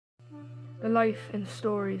The Life and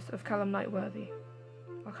Stories of Callum Nightworthy,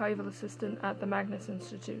 Archival Assistant at the Magnus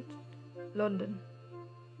Institute, London.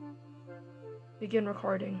 Begin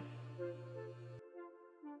recording.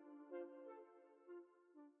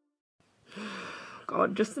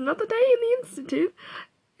 God, just another day in the Institute.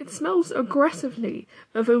 It smells aggressively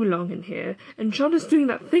of oolong in here, and John is doing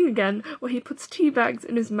that thing again where he puts tea bags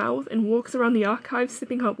in his mouth and walks around the archive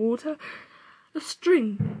sipping hot water. A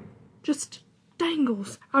string just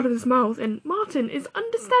dangles out of his mouth, and Martin is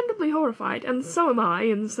understandably horrified, and so am I,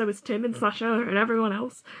 and so is Tim and Slasher and everyone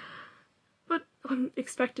else. But I'm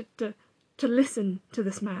expected to listen to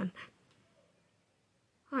this man.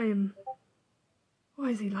 Why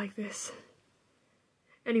is he like this?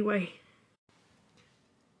 Anyway.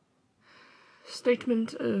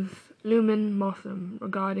 Statement of Lumen Motham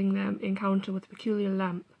regarding their encounter with the peculiar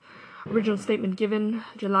lamp. Original statement given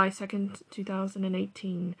July 2nd,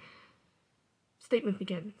 2018. Statement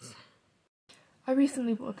begins. I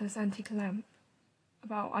recently bought this antique lamp.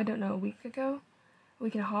 About, a week ago? A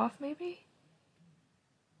week and a half, maybe?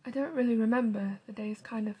 I don't really remember. The days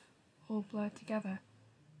kind of all blurred together.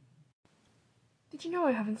 Did you know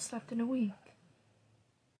I haven't slept in a week?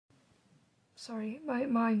 Sorry, my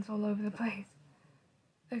mind's all over the place.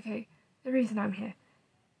 Okay, the reason I'm here.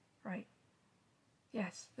 Right.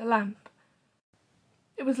 Yes, the lamp.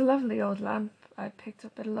 It was a lovely old lamp I picked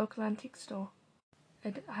up at a local antique store.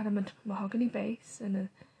 It had a mahogany base and a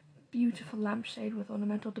beautiful lampshade with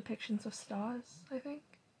ornamental depictions of stars, I think.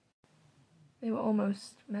 They were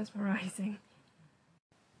almost mesmerizing.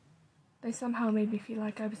 They somehow made me feel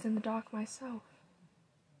like I was in the dark myself.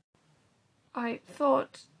 I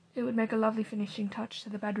thought it would make a lovely finishing touch to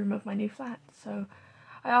the bedroom of my new flat, so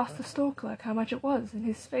I asked the store clerk how much it was, and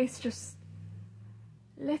his face just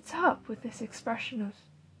lit up with this expression of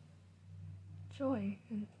joy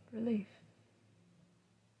and relief.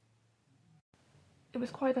 It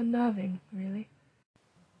was quite unnerving, really.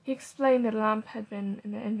 He explained that the lamp had been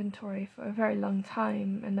in the inventory for a very long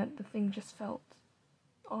time, and that the thing just felt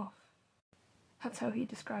off. That's how he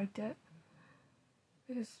described it.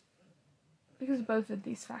 Because of both of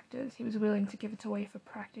these factors, he was willing to give it away for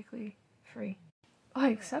practically free.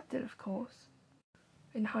 I accepted, of course.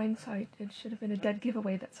 In hindsight, it should have been a dead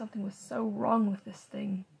giveaway that something was so wrong with this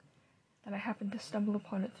thing that I happened to stumble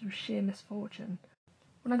upon it through sheer misfortune.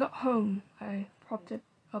 When I got home, I propped it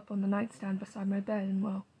up on the nightstand beside my bed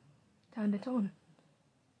and, turned it on.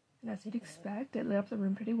 And as you'd expect, it lit up the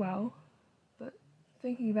room pretty well. But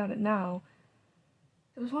thinking about it now,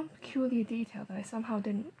 there was one peculiar detail that I somehow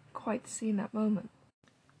didn't quite see in that moment.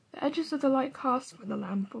 The edges of the light cast from the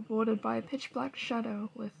lamp were bordered by a pitch-black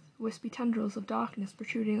shadow with wispy tendrils of darkness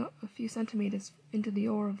protruding a few centimeters into the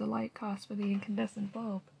ore of the light cast by the incandescent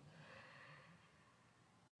bulb.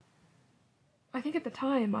 I think at the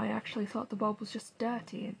time I actually thought the bulb was just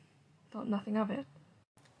dirty and thought nothing of it.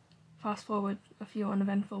 Fast forward a few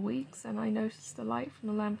uneventful weeks, and I noticed the light from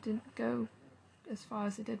the lamp didn't go as far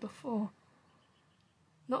as it did before.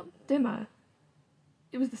 Not dimmer.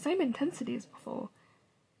 It was the same intensity as before.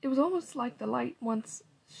 It was almost like the light once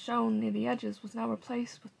shone near the edges was now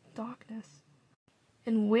replaced with darkness.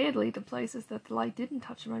 And weirdly, the places that the light didn't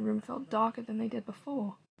touch in my room felt darker than they did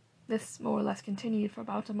before. This more or less continued for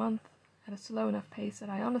about a month, at a slow enough pace that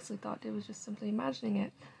I honestly thought it was just simply imagining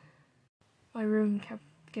it. My room kept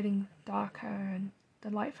getting darker, and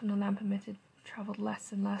the light from the lamp emitted travelled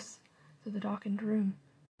less and less through the darkened room.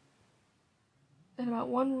 Then about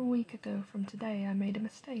 1 week ago from today, I made a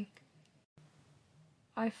mistake.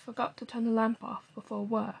 I forgot to turn the lamp off before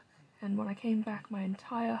work, and when I came back, my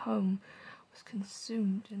entire home was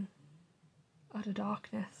consumed in utter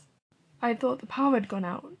darkness. I had thought the power had gone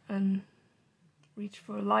out, and reached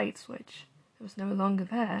for a light switch. It was no longer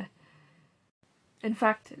there. In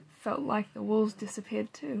fact, it felt like the walls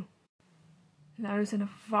disappeared too, and I was in a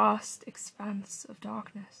vast expanse of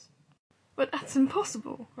darkness. But that's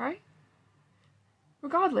impossible, right?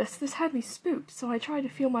 Regardless, this had me spooked, so I tried to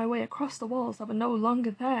feel my way across the walls that were no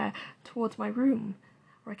longer there towards my room,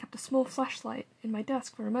 where I kept a small flashlight in my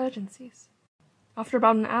desk for emergencies. After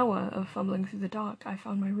about an hour of fumbling through the dark, I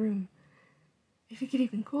found my room, if you could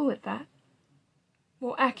even call it that.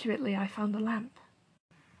 More accurately, I found the lamp.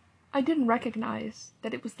 I didn't recognize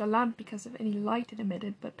that it was the lamp because of any light it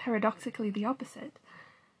emitted, but paradoxically the opposite.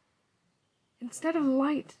 Instead of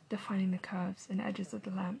light defining the curves and edges of the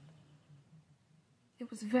lamp, it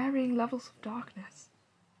was varying levels of darkness,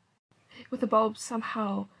 with the bulb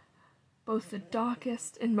somehow both the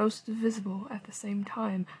darkest and most visible at the same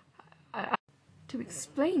time. To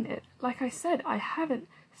explain it, like I said, I haven't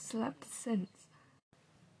slept since.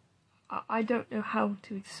 I don't know how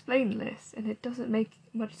to explain this, and it doesn't make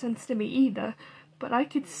much sense to me either, but I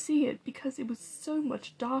could see it because it was so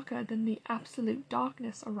much darker than the absolute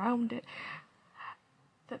darkness around it,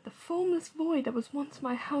 that the formless void that was once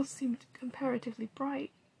my house seemed comparatively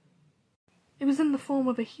bright. It was in the form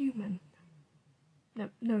of a human. No,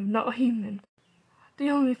 not a human. The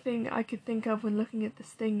only thing I could think of when looking at this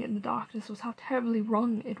thing in the darkness was how terribly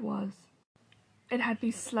wrong it was. It had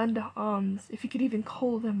these slender arms, if you could even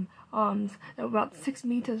call them arms, that were about 6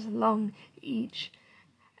 meters long each,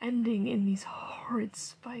 ending in these horrid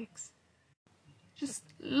spikes. Just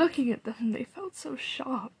looking at them, they felt so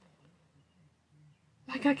sharp.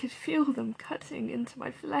 Like I could feel them cutting into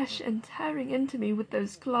my flesh and tearing into me with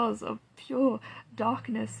those claws of pure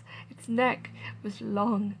darkness. Its neck was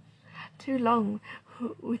long, too long,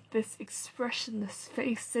 with this expressionless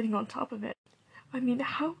face sitting on top of it. I mean,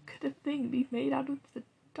 how could a thing be made out of the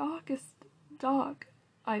darkest dark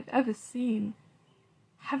I've ever seen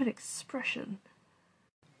have an expression?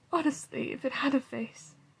 Honestly, if it had a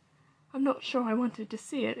face, I'm not sure I wanted to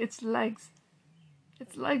see it. Its legs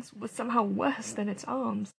were somehow worse than its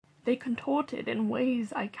arms. They contorted in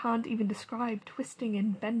ways I can't even describe, twisting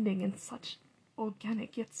and bending in such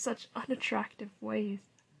organic yet such unattractive ways.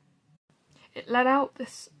 It let out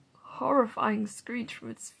this horrifying screech from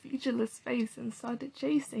its featureless face and started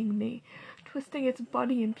chasing me, twisting its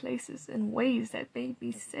body in places in ways that made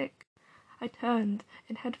me sick. I turned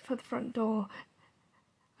and headed for the front door.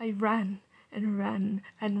 I ran and ran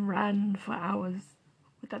and ran for hours,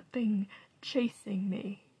 with that thing chasing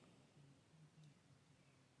me.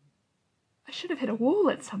 I should have hit a wall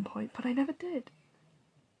at some point, but I never did.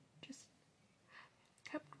 Just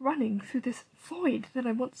kept running through this void that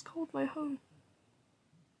I once called my home.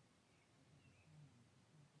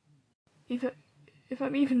 If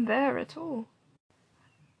I'm even there at all.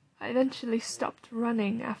 I eventually stopped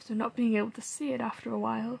running after not being able to see it after a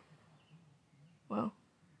while. Well,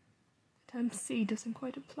 the term see doesn't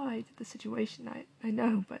quite apply to the situation, I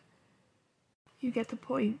know, but you get the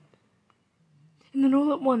point. And then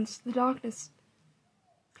all at once, the darkness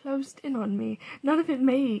closed in on me. None of it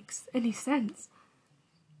makes any sense.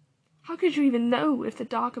 How could you even know if the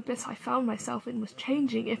dark abyss I found myself in was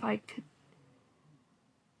changing if I could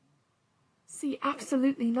see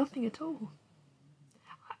absolutely nothing at all?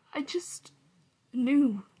 I just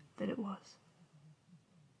knew that it was.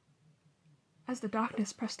 As the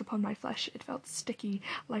darkness pressed upon my flesh, it felt sticky,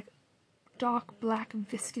 like dark, black,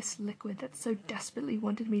 viscous liquid that so desperately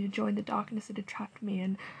wanted me to join the darkness it had trapped me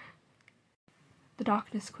in. The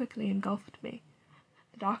darkness quickly engulfed me.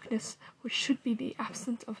 The darkness, which should be the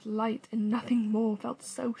absence of light and nothing more, felt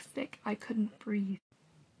so thick I couldn't breathe.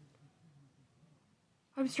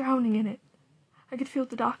 I was drowning in it. I could feel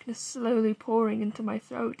the darkness slowly pouring into my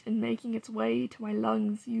throat and making its way to my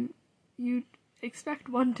lungs. You'd expect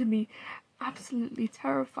one to be absolutely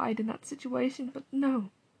terrified in that situation, but no.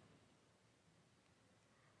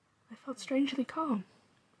 I felt strangely calm.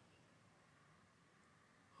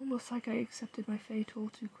 Almost like I accepted my fate all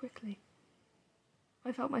too quickly.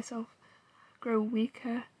 I felt myself grow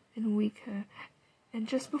weaker and weaker, and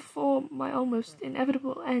just before my almost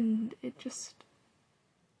inevitable end, it just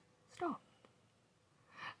stopped.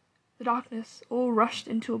 The darkness all rushed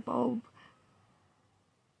into a bulb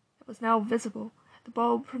that was now visible, the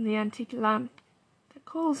bulb from the antique lamp that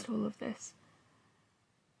caused all of this.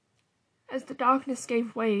 As the darkness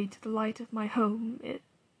gave way to the light of my home, it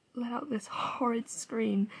let out this horrid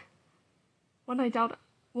scream, one I doubt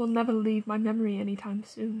will never leave my memory anytime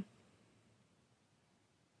soon.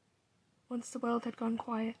 Once the world had gone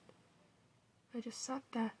quiet, I just sat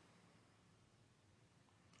there.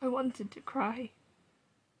 I wanted to cry,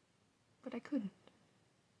 but I couldn't.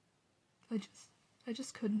 I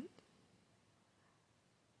just couldn't.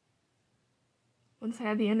 Once I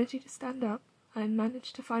had the energy to stand up, I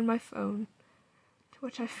managed to find my phone, to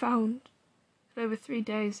which I found that over 3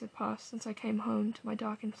 days had passed since I came home to my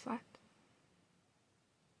darkened flat.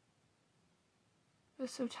 I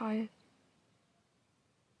was so tired.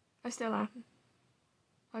 I still am.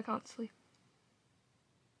 I can't sleep.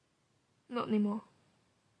 Not anymore.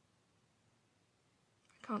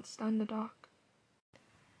 I can't stand the dark.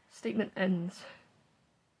 Statement ends.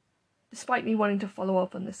 Despite me wanting to follow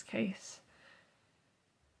up on this case,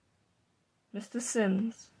 Mr.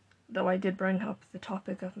 Sims, though I did bring up the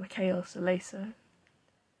topic of Michaela Salesa,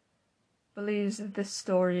 believes that this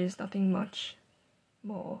story is nothing much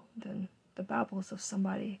more than the babbles of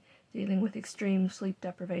somebody dealing with extreme sleep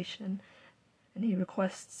deprivation, and he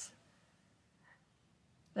requests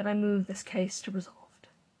that I move this case to resolved.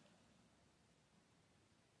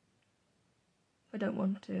 I don't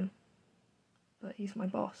want to. but he's my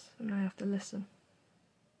boss and I have to listen.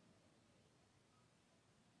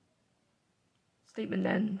 Statement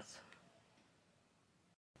ends.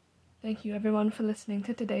 Thank you everyone for listening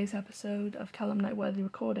to today's episode of Callum Nightworthy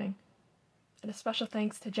Recording. And a special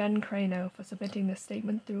thanks to Jen Crano for submitting this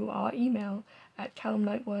statement through our email at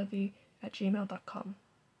callumnightworthy@gmail.com.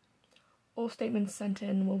 All statements sent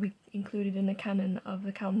in will be included in the canon of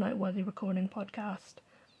the Callum Nightworthy Recording podcast.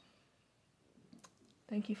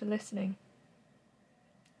 Thank you for listening.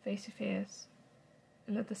 Face your fears,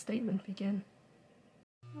 and let the statement begin.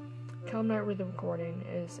 Callum Nightworthy Recording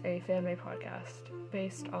is a fan-made podcast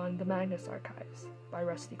based on the Magnus Archives by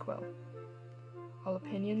Rusty Quill. All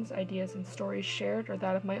opinions, ideas, and stories shared are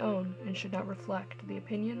that of my own and should not reflect the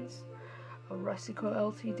opinions of Rusty Quill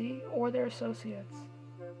Ltd. or their associates.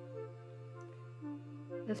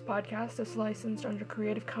 This podcast is licensed under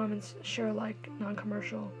Creative Commons Share-alike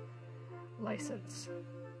non-commercial license.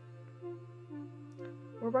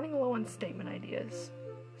 We're running low on statement ideas,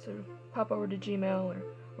 so pop over to Gmail or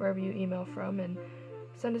wherever you email from and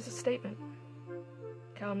send us a statement.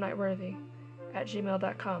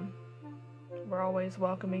 CallumNightworthy@gmail.com. We're always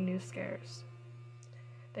welcoming new scares.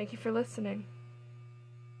 Thank you for listening,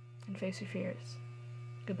 and face your fears.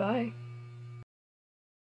 Goodbye.